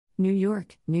New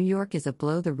York is a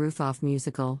blow-the-roof-off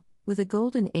musical, with a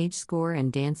Golden Age score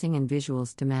and dancing and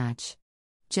visuals to match.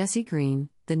 Jesse Green,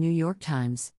 The New York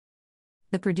Times.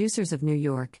 The producers of New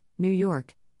York,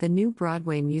 the new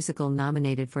Broadway musical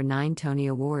nominated for 9 Tony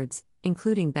Awards,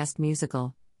 including Best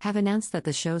Musical, have announced that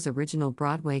the show's original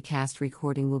Broadway cast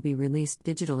recording will be released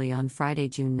digitally on Friday,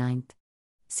 June 9.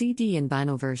 CD and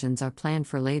vinyl versions are planned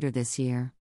for later this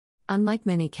year. Unlike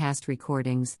many cast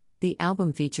recordings, the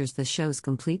album features the show's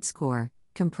complete score,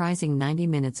 comprising 90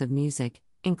 minutes of music,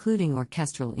 including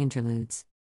orchestral interludes.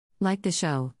 Like the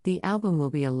show, the album will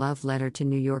be a love letter to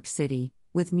New York City,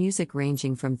 with music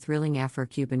ranging from thrilling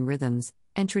Afro-Cuban rhythms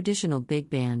and traditional big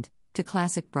band to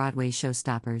classic Broadway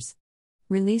showstoppers.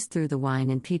 Released through the Wine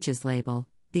and Peaches label,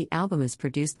 the album is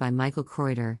produced by Michael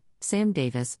Kreuter, Sam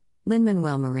Davis,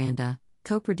 Lin-Manuel Miranda,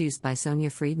 co-produced by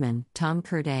Sonia Friedman, Tom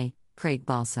Curday, Craig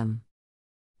Balsam.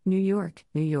 New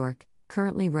York,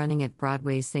 currently running at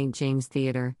Broadway's St. James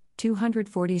Theatre,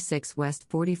 246 West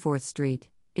 44th Street,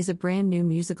 is a brand new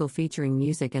musical featuring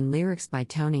music and lyrics by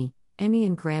Tony, Emmy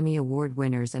and Grammy Award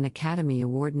winners and Academy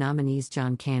Award nominees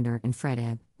John Kander and Fred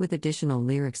Ebb, with additional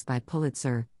lyrics by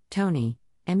Pulitzer, Tony,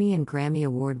 Emmy and Grammy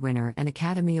Award winner and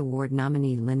Academy Award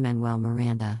nominee Lin-Manuel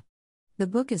Miranda. The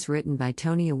book is written by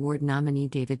Tony Award nominee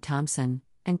David Thompson,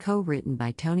 and co-written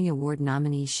by Tony Award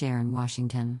nominee Sharon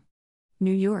Washington.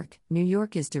 New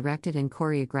York is directed and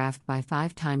choreographed by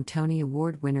 5-time Tony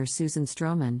Award winner Susan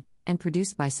Stroman, and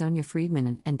produced by Sonia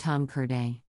Friedman and Tom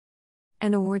Curday.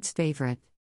 An awards favorite.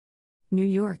 New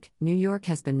York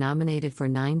has been nominated for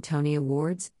 9 Tony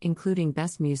Awards, including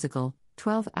Best Musical,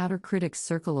 12 Outer Critics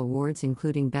Circle Awards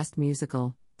including Best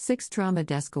Musical, 6 Drama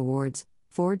Desk Awards,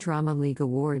 4 Drama League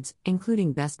Awards,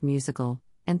 including Best Musical,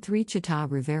 and 3 Chita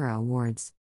Rivera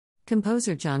Awards.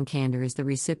 Composer John Kander is the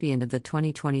recipient of the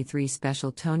 2023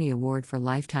 Special Tony Award for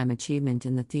Lifetime Achievement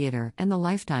in the Theatre and the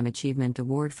Lifetime Achievement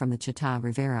Award from the Chita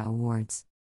Rivera Awards.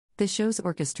 The show's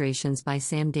orchestrations by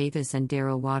Sam Davis and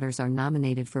Daryl Waters are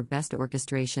nominated for Best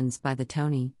Orchestrations by the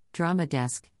Tony, Drama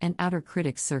Desk, and Outer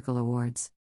Critics Circle Awards.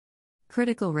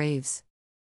 Critical raves.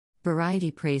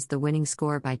 Variety praised the winning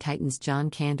score by Titans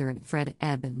John Kander and Fred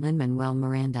Ebb and Lin-Manuel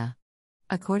Miranda.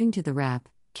 According to The Wrap,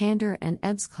 Kander and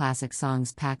Ebb's classic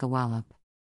songs pack a wallop.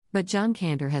 But John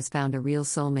Kander has found a real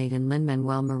soulmate in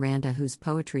Lin-Manuel Miranda, whose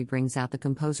poetry brings out the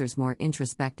composer's more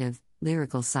introspective,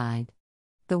 lyrical side.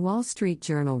 The Wall Street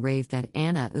Journal raved that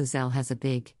Anna Uzel has a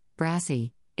big,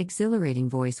 brassy, exhilarating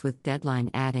voice, with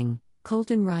Deadline adding,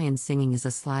 Colton Ryan's singing is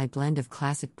a sly blend of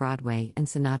classic Broadway and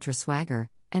Sinatra swagger,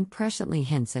 and presciently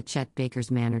hints at Chet Baker's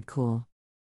mannered cool.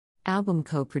 Album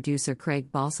co-producer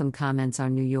Craig Balsam comments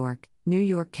on New York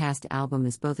cast album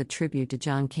is both a tribute to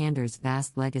John Kander's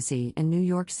vast legacy and New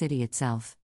York City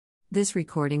itself. This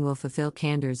recording will fulfill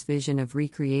Kander's vision of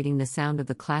recreating the sound of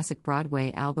the classic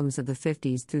Broadway albums of the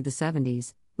 50s through the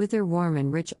 70s, with their warm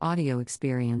and rich audio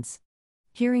experience.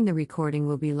 Hearing the recording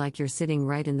will be like you're sitting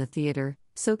right in the theater,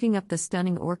 soaking up the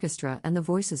stunning orchestra and the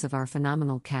voices of our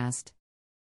phenomenal cast.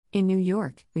 In New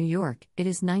York, it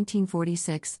is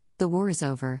 1946, the war is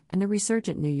over, and the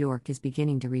resurgent New York is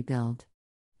beginning to rebuild.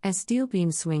 As steel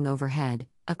beams swing overhead,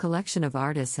 a collection of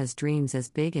artists has dreams as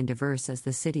big and diverse as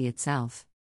the city itself.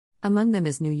 Among them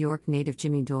is New York native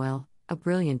Jimmy Doyle, a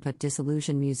brilliant but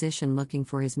disillusioned musician looking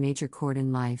for his major chord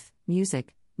in life: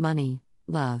 music, money,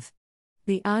 love.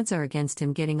 The odds are against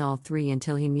him getting all three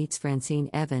until he meets Francine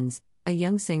Evans, a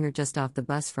young singer just off the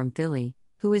bus from Philly,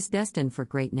 who is destined for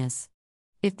greatness.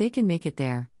 If they can make it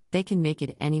there, they can make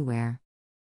it anywhere.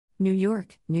 New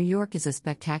York is a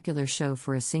spectacular show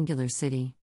for a singular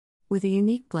city. With a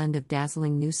unique blend of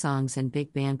dazzling new songs and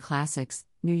big band classics,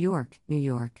 New York.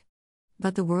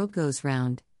 But the world goes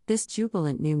round. This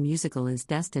jubilant new musical is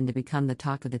destined to become the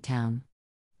talk of the town.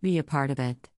 Be a part of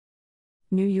it.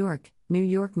 New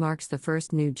York marks the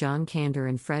first new John Kander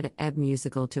and Fred Ebb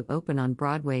musical to open on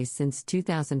Broadway since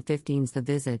 2015's The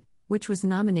Visit, which was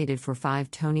nominated for 5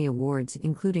 Tony Awards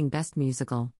including Best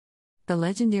Musical. The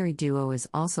legendary duo is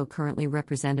also currently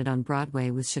represented on Broadway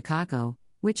with Chicago,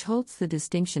 which holds the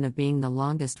distinction of being the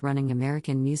longest-running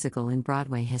American musical in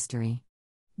Broadway history.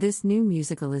 This new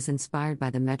musical is inspired by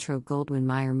the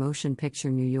Metro-Goldwyn-Mayer motion picture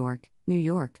New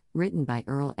York, written by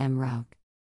Earl M. Rauch.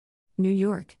 New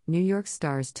York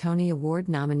stars Tony Award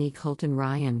nominee Colton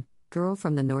Ryan, Girl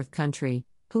from the North Country,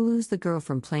 Hulu's The Girl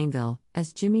from Plainville,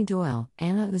 as Jimmy Doyle,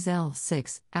 Anna Uzel,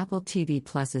 6, Apple TV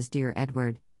Plus's Dear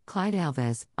Edward, Clyde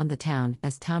Alves, on the Town,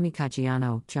 as Tommy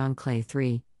Caggiano, John Clay,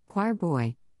 3, Choir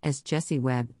Boy, as Jesse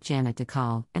Webb, Janet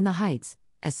DeCall, and The Heights,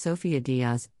 as Sophia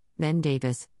Diaz, Ben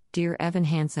Davis, Dear Evan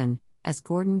Hansen, as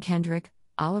Gordon Kendrick,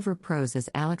 Oliver Prose as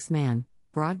Alex Mann,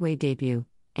 Broadway debut,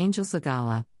 Angel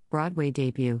Zagala, Broadway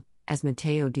debut, as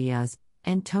Mateo Diaz,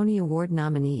 and Tony Award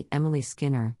nominee Emily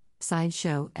Skinner,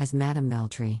 sideshow as Madame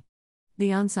Beltry.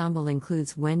 The ensemble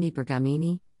includes Wendy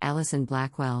Bergamini, Alison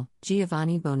Blackwell,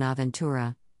 Giovanni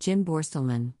Bonaventura, Jim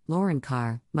Borstelman, Lauren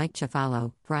Carr, Mike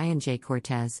Cefalo, Brian J.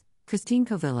 Cortez, Christine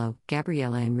Covillo,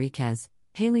 Gabriela Enriquez,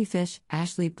 Haley Fish,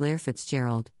 Ashley Blair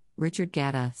Fitzgerald, Richard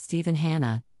Gatta, Stephen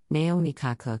Hanna, Naomi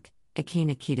Kakuk,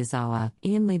 Akina Kitazawa,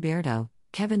 Ian Liberto,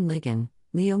 Kevin Ligon,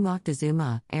 Leo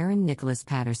Moctezuma, Aaron Nicholas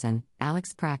Patterson,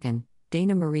 Alex Pracken,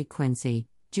 Dana Marie Quincy,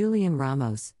 Julian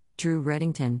Ramos, Drew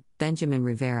Reddington, Benjamin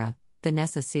Rivera,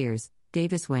 Vanessa Sears,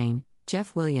 Davis Wayne,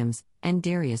 Jeff Williams, and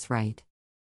Darius Wright.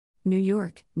 New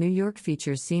York. New York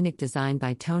features scenic design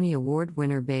by Tony Award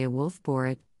winner Beowulf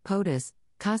Borat, POTUS,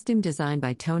 costume design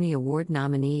by Tony Award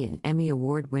nominee and Emmy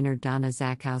Award winner Donna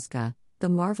Zakowska, The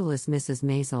Marvelous Mrs.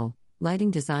 Maisel,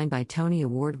 lighting design by Tony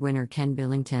Award winner Ken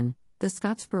Billington, The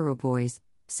Scottsboro Boys,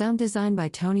 sound design by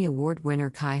Tony Award winner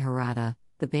Kai Harada,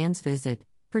 The Band's Visit,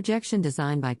 projection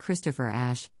design by Christopher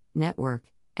Ashe, Network,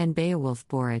 and Beowulf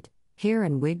Borat, hair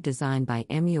and wig design by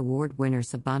Emmy Award winner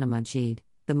Sabana Majid,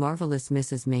 The Marvelous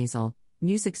Mrs. Maisel,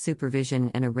 music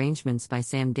supervision and arrangements by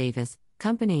Sam Davis,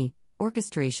 Company,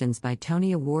 orchestrations by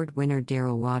Tony Award winner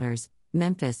Daryl Waters,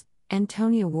 Memphis, and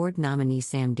Tony Award nominee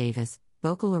Sam Davis,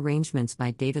 vocal arrangements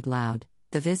by David Loud,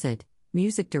 The Visit,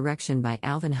 music direction by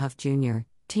Alvin Huff Jr.,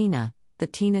 Tina, The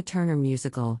Tina Turner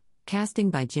Musical, casting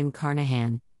by Jim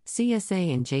Carnahan,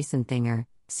 CSA and Jason Thinger,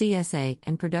 CSA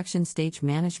and production stage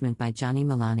management by Johnny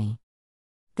Milani.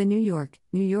 The New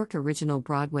York original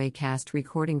Broadway cast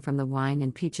recording from the Wine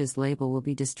and Peaches label will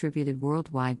be distributed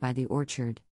worldwide by The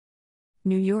Orchard.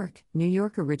 New York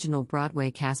original Broadway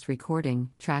cast recording,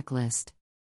 track list.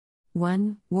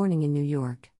 1. Warning in New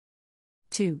York.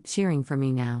 2. Cheering for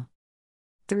Me Now.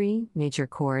 3. Major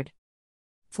chord.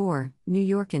 4. New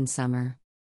York in Summer.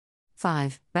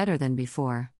 5. Better Than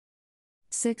Before.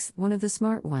 6. One of the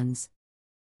Smart Ones.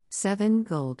 7.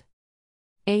 Gold.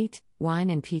 8. Wine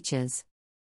and Peaches.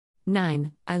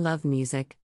 9. I Love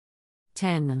Music.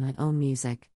 10. I Own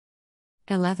Music.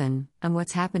 11. I'm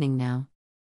What's Happening Now.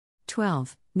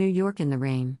 12. New York in the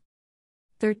Rain.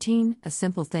 13. A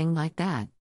Simple Thing Like That.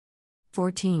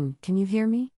 14. Can You Hear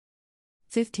Me?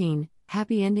 15.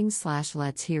 Happy Ending /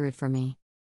 Let's Hear It For Me.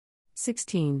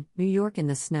 16. New York in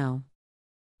the Snow.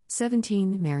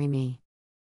 17. Marry Me.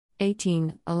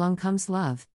 18. Along Comes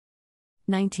Love.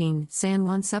 19. San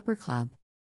Juan Supper Club.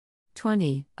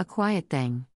 20. A Quiet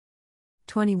Thing.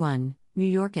 21. New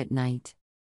York at Night.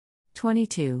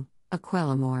 22.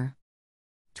 Aquelamore.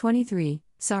 23.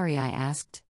 Sorry I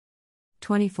Asked.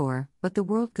 24. But the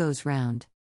World Goes Round.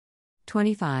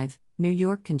 25. New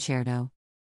York Concerto.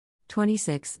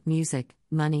 26. Music,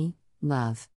 Money,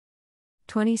 Love.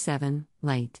 27.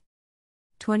 Light.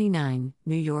 29.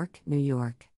 New York, New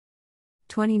York.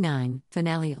 29.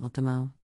 Finale Ultimo.